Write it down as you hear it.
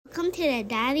welcome to the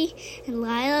Daddy and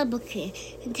Lila book club.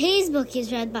 And today's book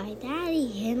is read by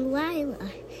Daddy and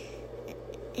Lila.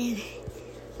 And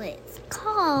what it's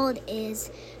called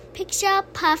is Picture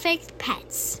Perfect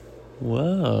Pets.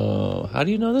 Whoa. How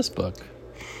do you know this book?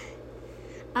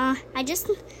 How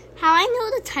I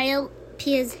know the title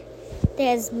because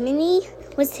there's Minnie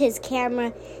with his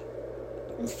camera,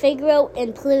 and Figaro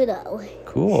and Pluto.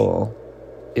 Cool.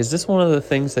 Is this one of the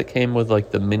things that came with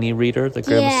like the mini reader that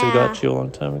Grandma Sue got you a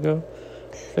long time ago?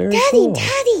 Very cool.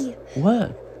 Daddy!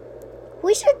 What?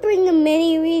 We should bring the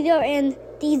mini reader and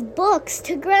these books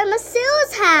to Grandma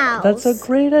Sue's house. That's a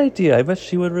great idea. I bet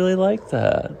she would really like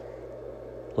that.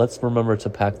 Let's remember to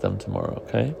pack them tomorrow,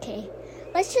 okay? Okay.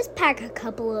 Let's just pack a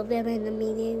couple of them in the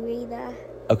mini reader.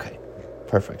 Okay.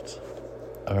 Perfect.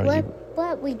 All right.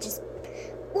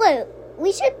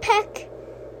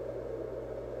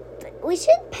 We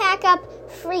should pack up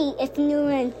 3 if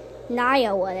Nura and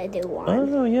Naya want to do one.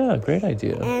 Oh, yeah. Great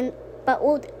idea. But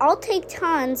I'll take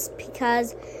tons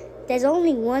because there's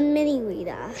only one mini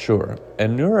reader. Sure.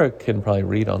 And Nura can probably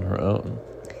read on her own.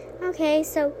 Okay,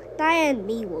 so Naya and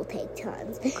me will take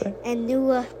tons. Okay. And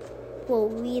Nura will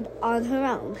read on her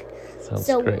own. Sounds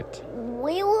great.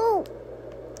 We will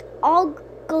all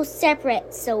go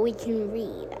separate so we can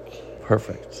read.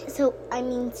 Perfect. So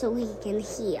we can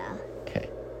hear. Okay.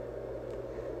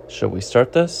 Shall we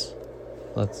start this?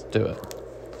 Let's do it.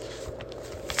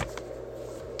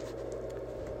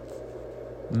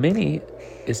 Minnie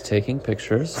is taking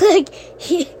pictures.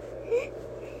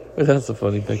 That's a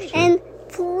funny picture. And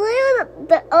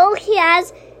Pluto, he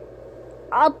has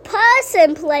a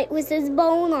person plate with his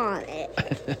bone on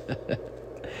it.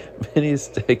 Minnie's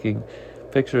taking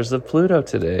pictures of Pluto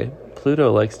today.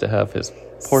 Pluto likes to have his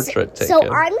portrait taken. So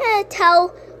I'm going to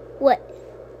tell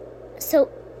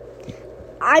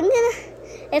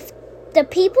if the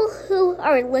people who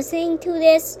are listening to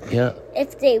this,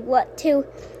 if they want to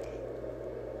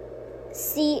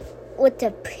see what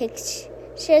the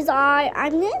pictures are,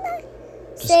 I'm going to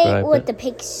say what the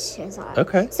pictures are.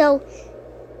 Okay. So,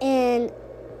 in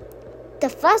the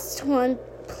first one,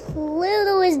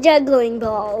 Pluto is juggling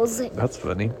balls. That's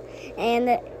funny. And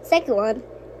the second one,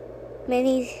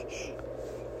 Minnie's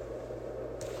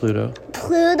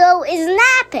Pluto is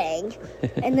napping.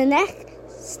 And the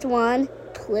next one,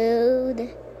 Pluto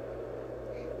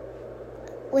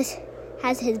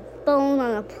has his bone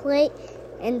on a plate,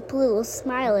 and Pluto's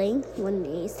smiling when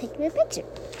he's taking a picture.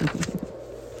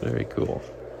 Very cool.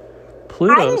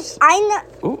 Pluto's.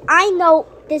 I know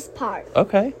this part.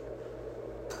 Okay.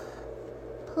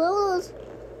 Pluto's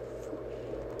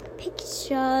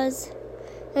pictures.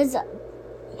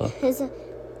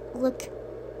 Look.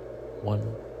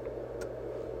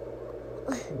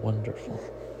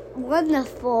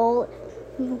 Wonderful.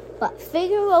 But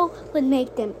Figaro would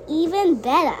make them even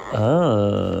better.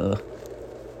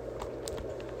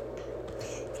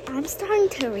 I'm starting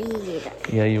to read.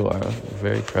 Yeah, you are. I'm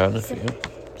very proud of you.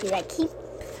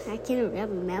 I can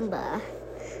remember.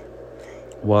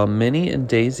 While Minnie and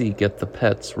Daisy get the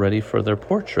pets ready for their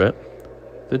portrait,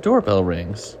 the doorbell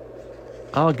rings.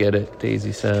 I'll get it,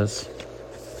 Daisy says.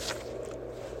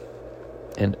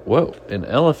 And, an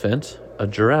elephant, a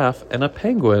giraffe, and a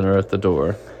penguin are at the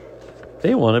door.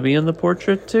 They want to be in the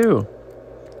portrait, too.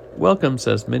 Welcome,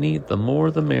 says Minnie, the more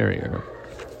the merrier.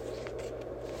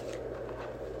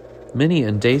 Minnie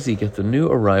and Daisy get the new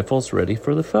arrivals ready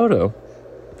for the photo.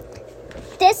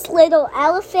 This little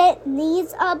elephant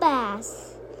needs a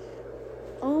bath.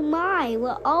 Oh my,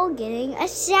 we're all getting a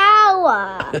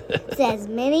shower, says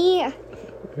Minnie.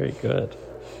 Very good.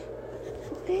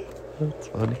 That's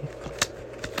funny.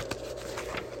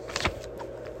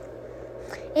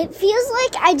 It feels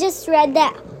like I just read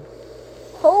that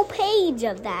whole page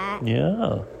of that.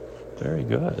 Yeah, very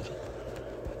good.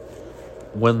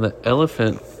 When the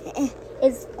elephant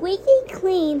is squeaky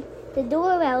clean, the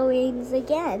doorbell rings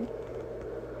again.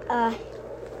 A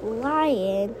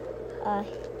lion, a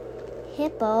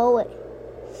hippo,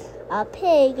 a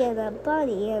pig, and a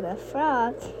bunny, and a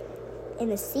frog,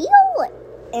 and a seal,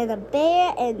 and a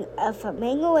bear, and a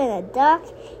flamingo, and a duck,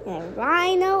 and a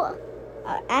rhino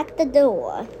are at the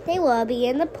door. They will be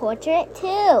in the portrait too.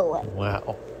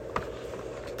 Wow.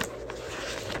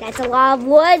 That's a lot of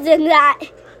words in that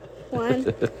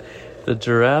one. The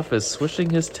giraffe is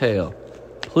swishing his tail.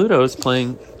 Pluto's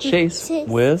playing chase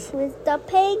with the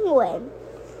penguin.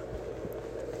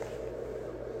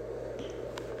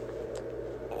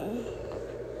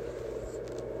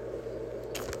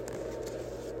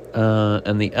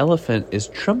 And the elephant is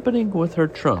trumpeting with her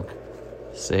trunk.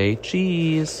 Say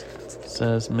cheese,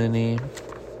 says Minnie.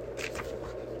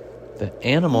 The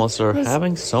animals are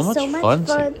having so much fun.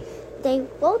 they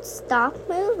won't stop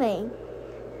moving.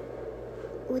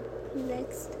 What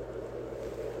next?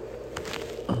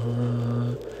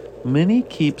 Minnie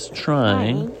keeps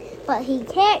trying. But he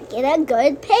can't get a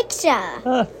good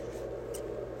picture.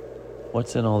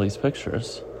 What's in all these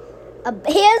pictures? A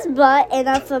bear's butt and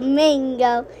a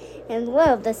flamingo and one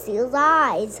of the seal's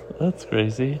eyes. That's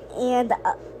crazy. And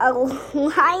a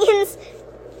lion's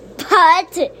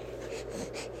butt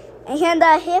and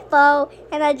a hippo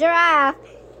and a giraffe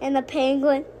and a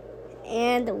penguin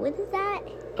and what is that?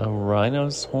 A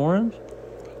rhino's horn?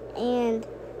 And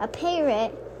a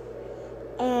parrot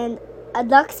and a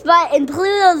duck's butt and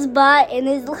Pluto's butt and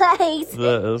his legs.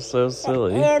 That is so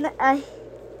silly. And a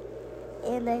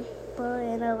hippo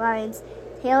and a lion's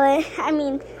tail. I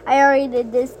already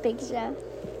did this picture.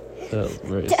 That was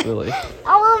very silly.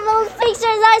 All of those pictures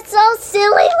are so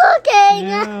silly looking.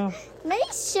 Yeah. They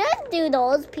should do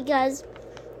those because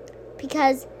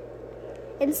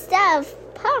instead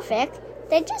of perfect,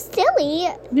 they're just silly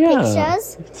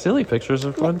pictures. Silly pictures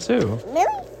are fun too.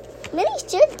 Minnie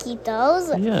should keep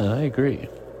those. Yeah, I agree.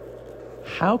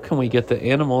 How can we get the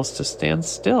animals to stand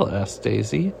still? Asked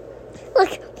Daisy.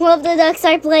 Look, one of the ducks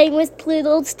are playing with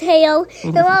Pluto's tail,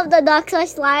 and one of the ducks are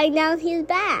sliding down his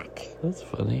back. That's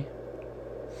funny.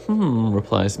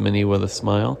 Replies Minnie with a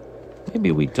smile.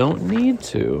 Maybe we don't need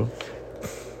to.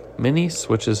 Minnie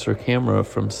switches her camera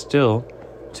from still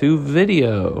to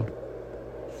video.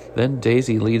 Then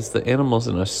Daisy leads the animals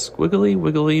in a squiggly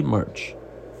wiggly march.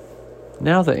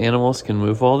 Now the animals can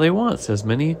move all they want, says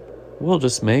Minnie. We'll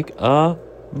just make a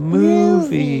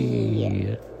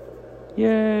movie.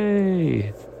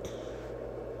 Yay!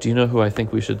 Do you know who I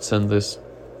think we should send this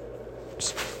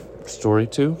story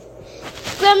to?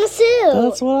 Grandma Sue.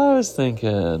 That's what I was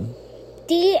thinking.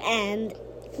 The end.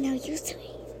 Now you say.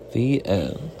 The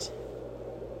end.